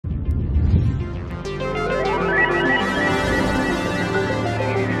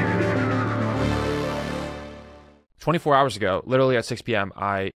24 hours ago, literally at 6 p.m.,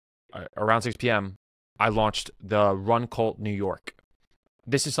 around 6 p.m., I launched the Run Cult New York.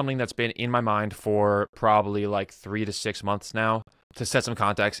 This is something that's been in my mind for probably like 3 to 6 months now. To set some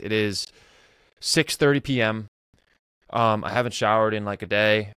context, it is 6:30 p.m. I haven't showered in like a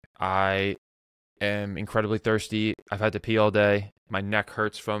day. I am incredibly thirsty. I've had to pee all day. My neck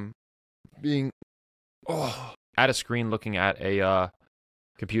hurts from being at a screen looking at a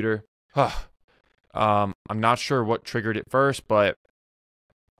computer. I'm not sure what triggered it first, but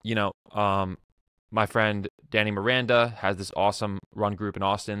my friend Danny Miranda has this awesome run group in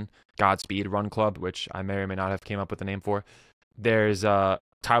Austin, Godspeed Run Club, which I may or may not have came up with the name for. There's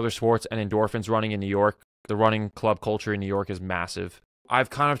Tyler Swartz and Endorphins running in New York. The running club culture in New York is massive. I've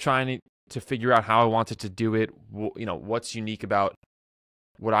kind of trying to figure out how I wanted to do it, what's unique about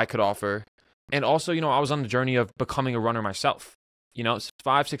what I could offer. And also, I was on the journey of becoming a runner myself.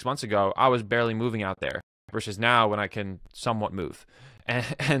 5-6 months ago, I was barely moving out there versus now when I can somewhat move.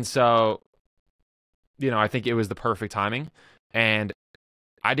 And so, I think it was the perfect timing. And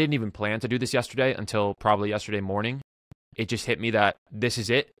I didn't even plan to do this yesterday until probably yesterday morning. It just hit me that this is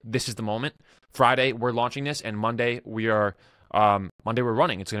it. This is the moment. Friday, we're launching this, and Monday we're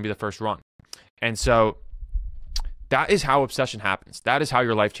running. It's going to be the first run. And so that is how obsession happens. That is how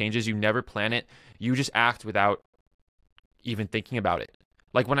your life changes. You never plan it. You just act without even thinking about it.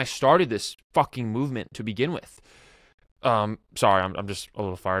 Like when I started this fucking movement to begin with. Sorry, I'm just a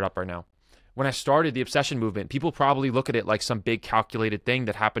little fired up right now. When I started the obsession movement, people probably look at it like some big calculated thing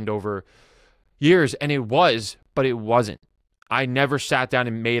that happened over years, and it was, but it wasn't. I never sat down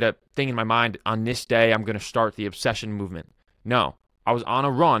and made a thing in my mind, on this day, I'm going to start the obsession movement. No, I was on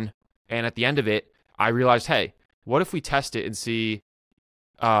a run, and at the end of it, I realized, hey, what if we test it and see,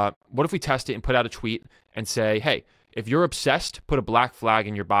 what if we test it and put out a tweet and say, hey, if you're obsessed, put a black flag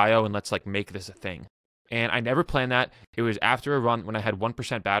in your bio and let's make this a thing. And I never planned that. It was after a run when I had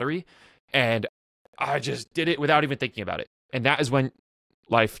 1% battery, and I just did it without even thinking about it. And that is when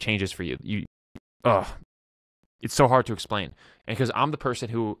life changes for you. It's so hard to explain. And because I'm the person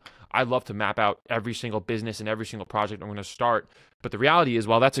who, I love to map out every single business and every single project I'm going to start. But the reality is,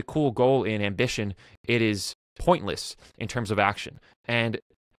 while that's a cool goal and ambition, it is pointless in terms of action. And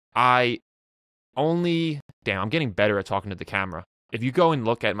I'm getting better at talking to the camera. If you go and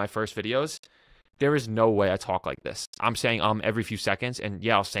look at my first videos, there is no way I talk like this. I'm saying every few seconds, and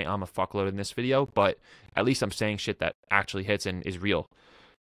yeah, I'll say a fuckload in this video, but at least I'm saying shit that actually hits and is real.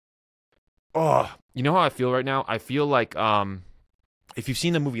 You know how I feel right now? I feel like if you've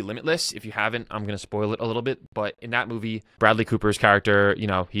seen the movie Limitless, if you haven't, I'm going to spoil it a little bit, but in that movie, Bradley Cooper's character,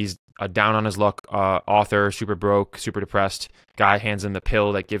 he's a down on his luck author, super broke, super depressed. Guy hands him the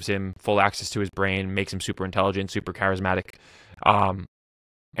pill that gives him full access to his brain, makes him super intelligent, super charismatic, and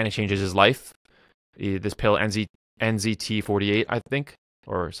it changes his life. This pill, NZT48, I think,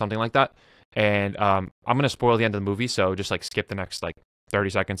 or something like that. And I'm going to spoil the end of the movie, so just skip the next 30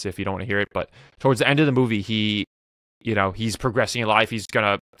 seconds if you don't want to hear it. But towards the end of the movie, he's progressing in life. He's going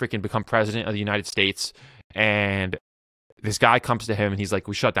to freaking become president of the United States. And this guy comes to him and he's like,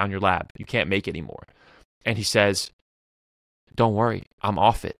 we shut down your lab. You can't make it anymore. And he says, don't worry. I'm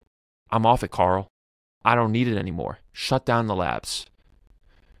off it. I'm off it, Carl. I don't need it anymore. Shut down the labs.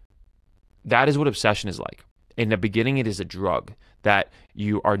 That is what obsession is like. In the beginning, it is a drug that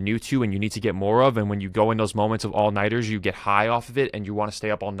you are new to and you need to get more of. And when you go in those moments of all-nighters, you get high off of it and you want to stay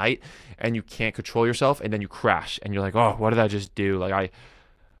up all night and you can't control yourself. And then you crash and you're like, oh, what did I just do?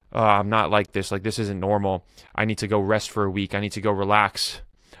 I'm not like this. This isn't normal. I need to go rest for a week. I need to go relax.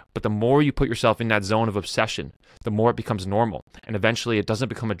 But the more you put yourself in that zone of obsession, the more it becomes normal. And eventually it doesn't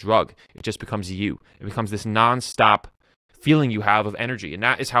become a drug. It just becomes you. It becomes this nonstop feeling you have of energy. And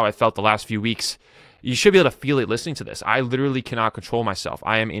that is how I felt the last few weeks. You should be able to feel it listening to this. I literally cannot control myself.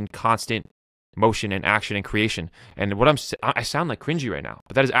 I am in constant motion and action and creation. And I sound like cringy right now,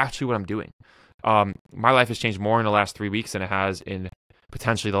 but that is actually what I'm doing. My life has changed more in the last 3 weeks than it has in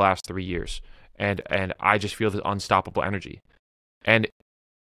potentially the last 3 years. And I just feel this unstoppable energy. And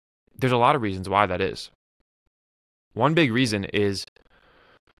there's a lot of reasons why that is. One big reason is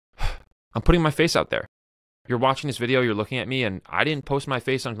I'm putting my face out there. You're watching this video, you're looking at me, and I didn't post my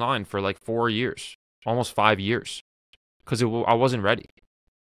face online for 4 years, almost 5 years, because I wasn't ready.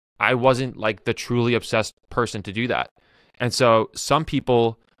 I wasn't the truly obsessed person to do that. And so some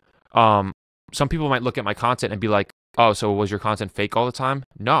people might look at my content and be like, oh, so was your content fake all the time?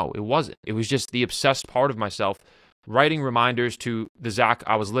 No, it wasn't. It was just the obsessed part of myself writing reminders to the Zach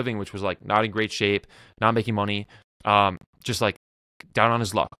I was living, which was not in great shape, not making money, just down on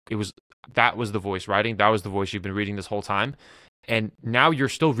his luck. That was the voice writing. That was the voice you've been reading this whole time. And now you're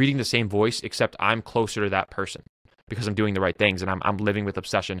still reading the same voice, except I'm closer to that person. because I'm doing the right things and I'm living with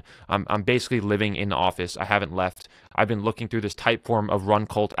obsession. I'm basically living in the office. I haven't left. I've been looking through this type form of Run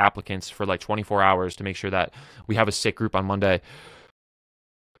Cult applicants for like 24 hours to make sure that we have a sick group on Monday.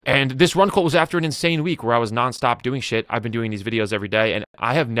 And this Run Cult was after an insane week where I was nonstop doing shit. I've been doing these videos every day, and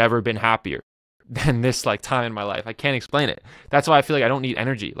I have never been happier than this like time in my life. I can't explain it. That's why I feel like I don't need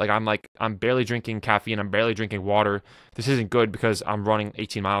energy. I'm barely drinking caffeine. I'm barely drinking water. This isn't good because I'm running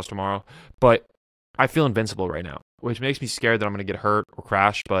 18 miles tomorrow, but I feel invincible right now, which makes me scared that I'm going to get hurt or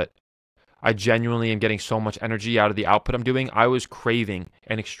crash, but I genuinely am getting so much energy out of the output I'm doing. I was craving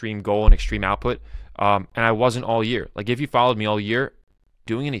an extreme goal and extreme output, and I wasn't all year. Like if you followed me all year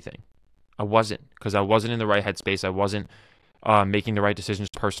doing anything, I wasn't, because I wasn't in the right headspace. I wasn't making the right decisions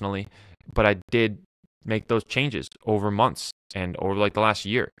personally. But I did make those changes over months and over like the last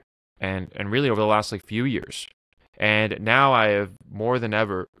year and really over the last like few years. And now I have more than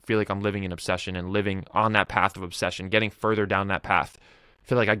ever feel like I'm living in obsession and living on that path of obsession, getting further down that path. I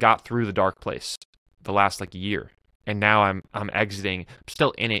feel like I got through the dark place the last like year. And now I'm exiting, I'm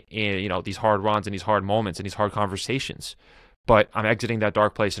still in it, in, these hard runs and these hard moments and these hard conversations. But I'm exiting that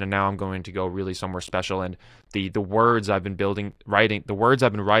dark place, and now I'm going to go really somewhere special. And the words I've been writing, and the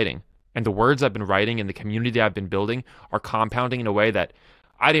words I've been writing and the community I've been building are compounding in a way that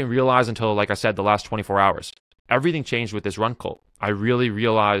I didn't realize until, like I said, the last 24 hours. Everything changed with this Run Cult. I really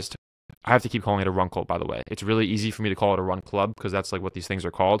realized, I have to keep calling it a Run Cult, by the way. It's really easy for me to call it a Run Club because that's like what these things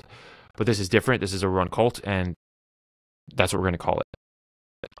are called. But this is different. This is a Run Cult, and that's what we're going to call it.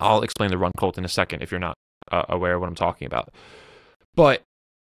 I'll explain the Run Cult in a second if you're not aware of what I'm talking about. But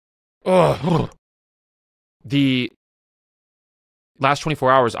the last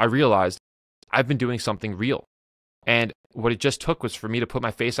 24 hours, I realized I've been doing something real. And what it just took was for me to put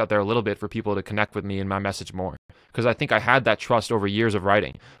my face out there a little bit for people to connect with me and my message more. Because I think I had that trust over years of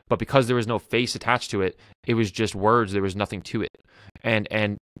writing. But because there was no face attached to it, it was just words. There was nothing to it.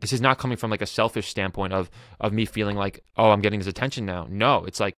 And this is not coming from like a selfish standpoint of me feeling like, oh, I'm getting this attention now. No,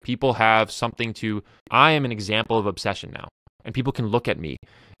 it's like people have something to, I am an example of obsession now. And people can look at me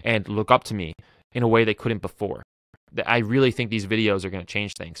and look up to me in a way they couldn't before. I really think these videos are going to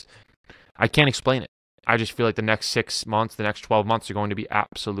change things. I can't explain it. I just feel like the next 6 months, the next 12 months are going to be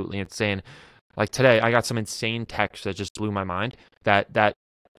absolutely insane. Like today, I got some insane text that just blew my mind that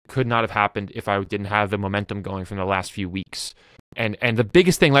could not have happened if I didn't have the momentum going from the last few weeks. And the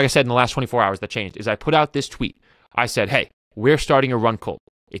biggest thing, like I said, in the last 24 hours that changed is I put out this tweet. I said, hey, we're starting a Run Cult.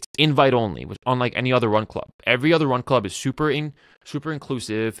 It's invite only, which unlike any other run club. Every other run club is super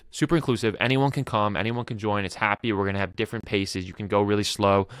inclusive. Anyone can come, anyone can join. It's happy. We're going to have different paces. You can go really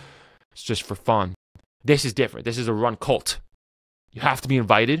slow. It's just for fun. This is different. This is a Run Cult. You have to be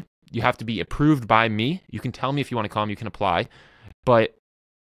invited. You have to be approved by me. You can tell me if you want to come. You can apply. But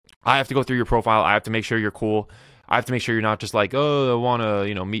I have to go through your profile. I have to make sure you're cool. I have to make sure you're not just like, oh, I want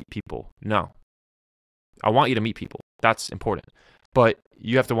to, meet people. No. I want you to meet people. That's important. But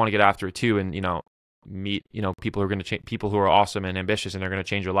you have to want to get after it too and, meet, people who are going to change, people who are awesome and ambitious and they're going to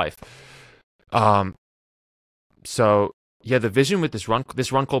change your life. So yeah, the vision with this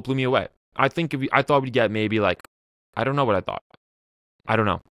run cult blew me away. I thought we'd get maybe like, I don't know what I thought. I don't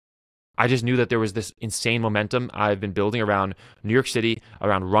know. I just knew that there was this insane momentum I've been building around New York City,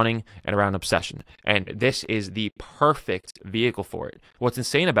 around running, and around obsession. And this is the perfect vehicle for it. What's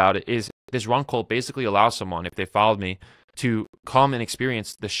insane about it is this Run Cult basically allows someone, if they followed me, to come and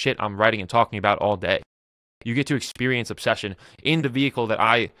experience the shit I'm writing and talking about all day. You get to experience obsession in the vehicle that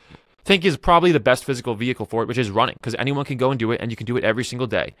I think is probably the best physical vehicle for it, which is running, because anyone can go and do it, and you can do it every single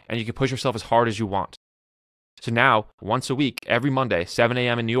day, and you can push yourself as hard as you want. So now, once a week, every Monday, 7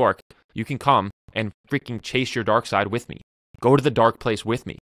 a.m. in New York, you can come and freaking chase your dark side with me. Go to the dark place with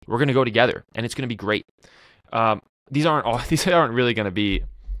me. We're going to go together, and it's going to be great. These aren't really going to be...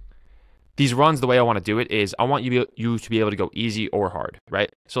 These runs, the way I want to do it is I want you to be able to go easy or hard, right?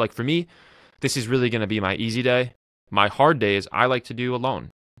 So like for me, this is really going to be my easy day. My hard days, I like to do alone,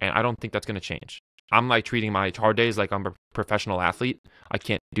 and I don't think that's going to change. I'm like treating my hard days like I'm a professional athlete. I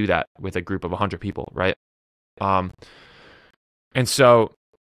can't do that with a group of 100 people, right? And so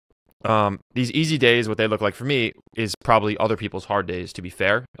these easy days, what they look like for me is probably other people's hard days, to be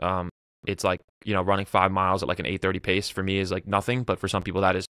fair. It's like, running 5 miles at like an 8:30 pace for me is like nothing, but for some people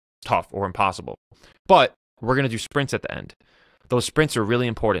that is tough or impossible. But we're going to do sprints at the end. Those sprints are really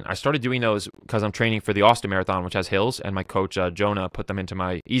important. I started doing those because I'm training for the Austin Marathon, which has hills, and my coach, Jonah, put them into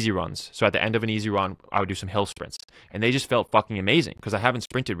my easy runs. So at the end of an easy run, I would do some hill sprints. And they just felt fucking amazing because I haven't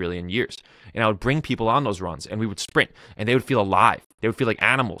sprinted really in years. And I would bring people on those runs, and we would sprint, and they would feel alive. They would feel like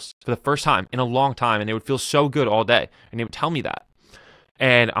animals for the first time in a long time, and they would feel so good all day. And they would tell me that.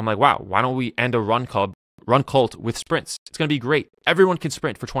 And I'm like, wow, why don't we end a run club Run Colt with sprints. It's going to be great. Everyone can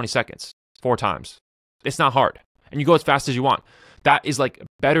sprint for 20 seconds, 4 times. It's not hard. And you go as fast as you want. That is like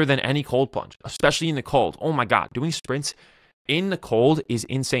better than any cold plunge, especially in the cold. Oh my God, doing sprints in the cold is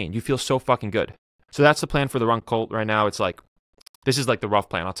insane. You feel so fucking good. So that's the plan for the Run Colt right now. It's like, this is like the rough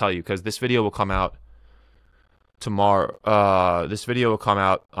plan, I'll tell you, because this video will come out tomorrow. This video will come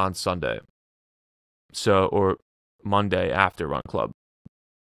out on Sunday. So, or Monday after Run Club.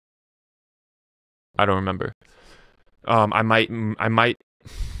 I don't remember. I might.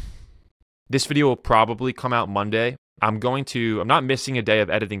 This video will probably come out Monday. I'm not missing a day of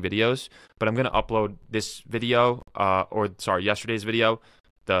editing videos, but I'm going to upload this video, yesterday's video,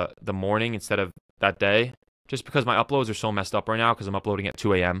 the morning instead of that day, just because my uploads are so messed up right now because I'm uploading at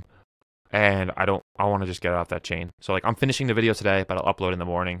 2 a.m. and I want to just get it off that chain. So like I'm finishing the video today, but I'll upload in the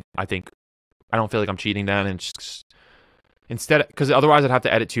morning. I don't feel like I'm cheating then, and just instead, because otherwise I'd have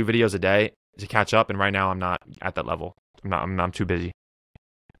to edit 2 videos a day to catch up, and right now I'm not at that level. I'm too busy.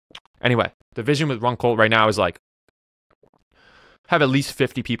 Anyway, the vision with Run Colt right now is like have at least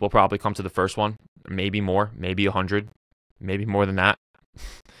 50 people probably come to the first one, maybe more, maybe 100, maybe more than that.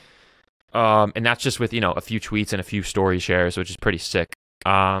 And that's just with, a few tweets and a few story shares, which is pretty sick.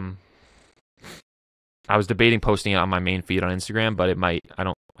 I was debating posting it on my main feed on Instagram, but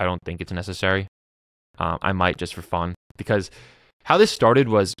I don't think it's necessary. I might just for fun, because how this started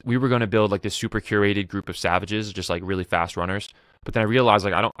was we were going to build like this super curated group of savages, just like really fast runners. But then I realized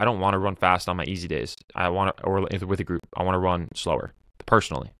like I don't want to run fast on my easy days. Or with a group, I want to run slower.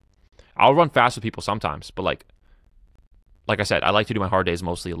 Personally, I'll run fast with people sometimes, but like I said, I like to do my hard days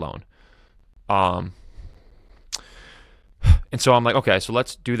mostly alone. And so I'm like, okay, so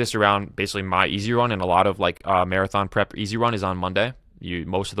let's do this around basically my easy run, and a lot of like marathon prep easy run is on Monday.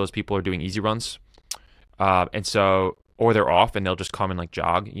 Most of those people are doing easy runs, and so or they're off and they'll just come and like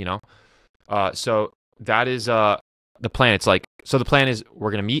jog, So that is the plan. It's like, so the plan is we're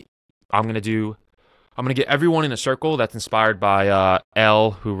gonna meet. I'm gonna get everyone in a circle that's inspired by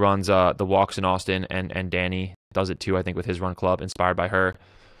Elle, who runs the walks in Austin, and Danny does it too, I think, with his run club, inspired by her.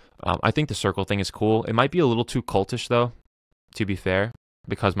 I think the circle thing is cool. It might be a little too cultish though, to be fair,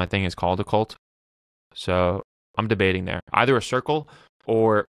 because my thing is called a cult. So I'm debating there. Either a circle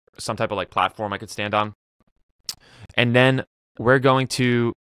or some type of like platform I could stand on. And then we're going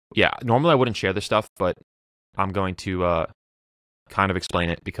to, normally I wouldn't share this stuff, but I'm going to kind of explain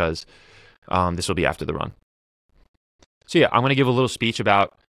it because this will be after the run. So I'm going to give a little speech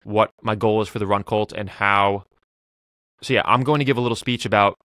about what my goal is for the Run Colt and how. So I'm going to give a little speech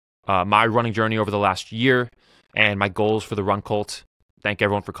about my running journey over the last year and my goals for the Run Colt. Thank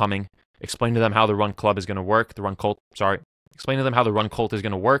everyone for coming. Explain to them how the Run Club is going to work. Explain to them how the Run Colt is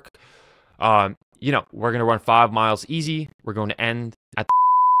going to work. We're going to run 5 miles easy. We're going to end at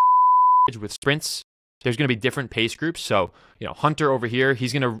the with sprints. There's going to be different pace groups. So, Hunter over here,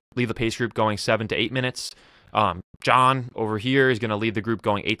 he's going to lead the pace group going 7 to 8 minutes. John over here is going to lead the group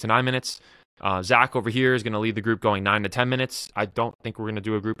going 8 to 9 minutes. Zach over here is going to lead the group going 9 to 10 minutes. I don't think we're going to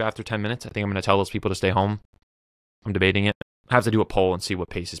do a group after 10 minutes. I think I'm going to tell those people to stay home. I'm debating it. I have to do a poll and see what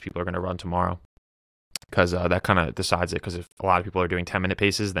paces people are going to run tomorrow, because that kind of decides it. Because if a lot of people are doing 10-minute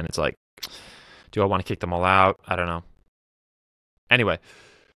paces, then it's like, do I want to kick them all out? I don't know. Anyway,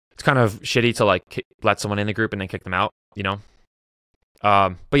 it's kind of shitty to like let someone in the group and then kick them out,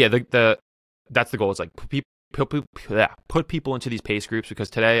 But yeah, that's the goal. It's like put people into these pace groups, because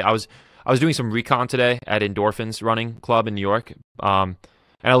today I was doing some recon today at Endorphins Running Club in New York, and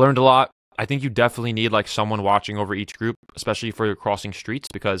I learned a lot. I think you definitely need like someone watching over each group, especially for your crossing streets,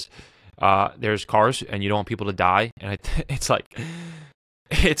 because there's cars and you don't want people to die, and it's like.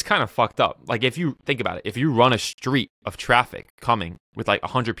 It's kind of fucked up. Like, if you think about it, if you run a street of traffic coming with like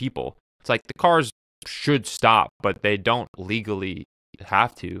 100 people, it's like the cars should stop, but they don't legally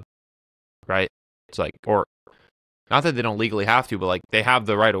have to, right? It's like, or not that they don't legally have to, but like they have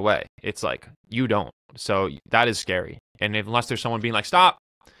the right of way. It's like you don't. So that is scary. And unless there's someone being like, stop,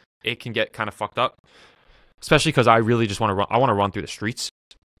 it can get kind of fucked up. Especially because I really just want to run. I want to run through the streets.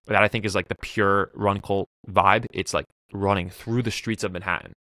 That I think is like the pure Run Colt vibe. It's like running through the streets of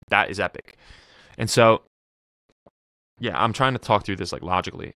Manhattan. That is epic. And so, I'm trying to talk through this like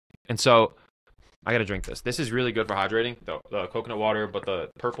logically. And so, I gotta drink this. This is really good for hydrating. The coconut water, but the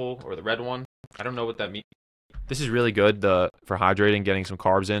purple or the red one, I don't know what that means. This is really good for hydrating, getting some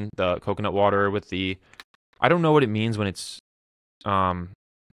carbs in. The coconut water with I don't know what it means when it's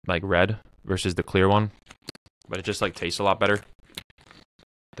like red versus the clear one, but it just like tastes a lot better.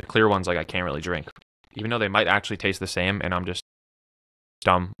 The clear ones, like, I can't really drink, even though they might actually taste the same, and I'm just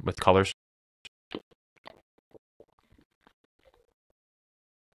dumb with colors.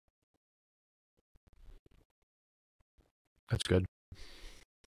 That's good.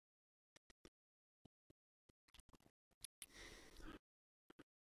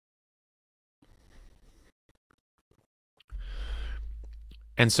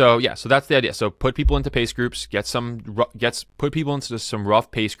 And so yeah, so that's the idea. So put people into pace groups, put people into some rough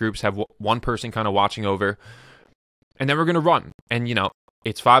pace groups, have one person kind of watching over, and then we're gonna run. And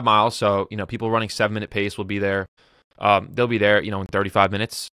it's 5 miles, so people running 7-minute pace will be there. They'll be there, in 35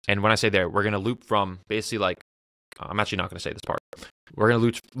 minutes. And when I say there, we're gonna loop from basically like I'm actually not gonna say this part. We're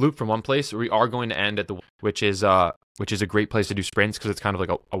gonna loop from one place. We are going to end at which is a great place to do sprints because it's kind of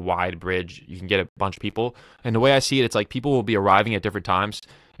like a wide bridge. You can get a bunch of people. And the way I see it, it's like people will be arriving at different times.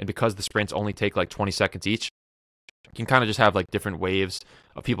 And because the sprints only take like 20 seconds each, you can kind of just have like different waves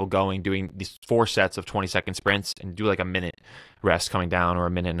of people doing these 4 sets of 20-second sprints and do like a minute rest coming down or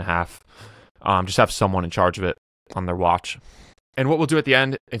a minute and a half. Just have someone in charge of it on their watch. And what we'll do at the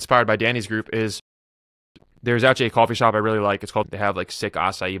end, inspired by Danny's group, is there's actually a coffee shop I really like. It's called, they have like sick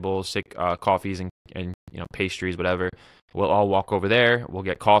acai bowls, sick coffees and pastries, whatever. We'll all walk over there. We'll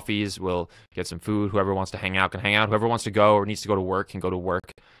get coffees. We'll get some food. Whoever wants to hang out can hang out. Whoever wants to go or needs to go to work can go to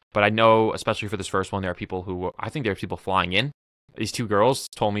work. But I know, especially for this first one, I think there are people flying in. These 2 girls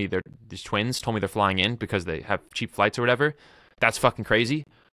told me, these twins told me they're flying in because they have cheap flights or whatever. That's fucking crazy.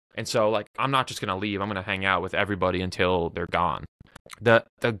 And so like, I'm not just going to leave. I'm going to hang out with everybody until they're gone. The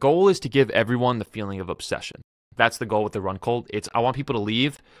goal is to give everyone the feeling of obsession. That's the goal with the Run Cold. I want people to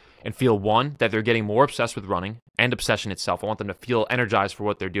leave and feel, one, that they're getting more obsessed with running and obsession itself. I want them to feel energized for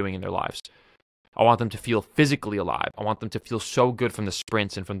what they're doing in their lives. I want them to feel physically alive. I want them to feel so good from the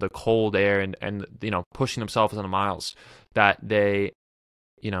sprints and from the cold air and pushing themselves on the miles that they,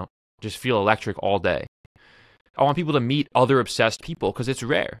 just feel electric all day. I want people to meet other obsessed people because it's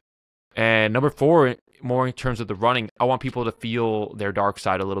rare. And number 4, more in terms of the running, I want people to feel their dark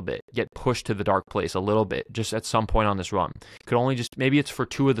side a little bit, get pushed to the dark place a little bit, just at some point on this run. Maybe it's for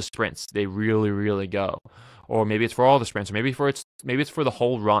 2 of the sprints they really, really go, or maybe it's for all the sprints, or maybe it's for the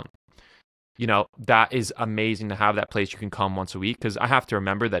whole run. That is amazing to have that place you can come once a week, because I have to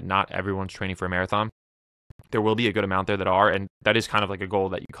remember that not everyone's training for a marathon. There will be a good amount there that are, and that is kind of like a goal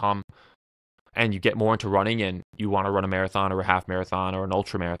that you come and you get more into running and you want to run a marathon or a half marathon or an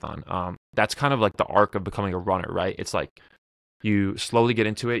ultra marathon. That's kind of like the arc of becoming a runner, right? It's like you slowly get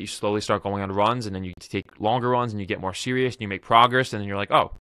into it, you slowly start going on runs, and then you take longer runs and you get more serious and you make progress, and then you're like,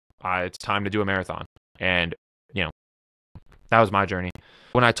 oh, it's time to do a marathon. And, that was my journey.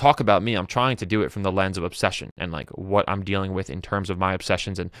 When I talk about me, I'm trying to do it from the lens of obsession and like what I'm dealing with in terms of my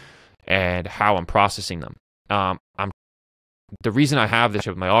obsessions and how I'm processing them. The reason I have this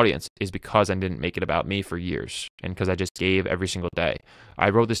with my audience is because I didn't make it about me for years and because I just gave every single day. I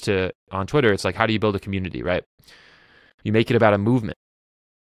wrote this on Twitter. It's like, how do you build a community, right? You make it about a movement.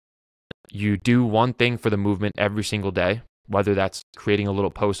 You do one thing for the movement every single day, whether that's creating a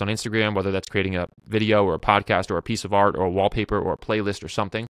little post on Instagram, whether that's creating a video or a podcast or a piece of art or a wallpaper or a playlist or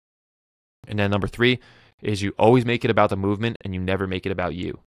something. And then number 3 is you always make it about the movement and you never make it about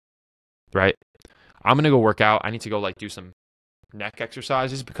you, right? I'm going to go work out. I need to go like do some neck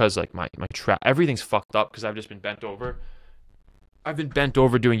exercises because like my everything's fucked up because I've just been bent over. I've been bent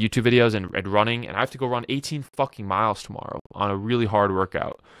over doing YouTube videos and running, and I have to go run 18 fucking miles tomorrow on a really hard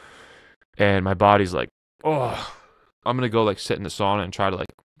workout. And my body's like, oh, I'm going to go like sit in the sauna and try to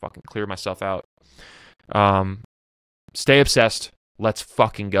like fucking clear myself out. Stay obsessed. Let's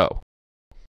fucking go.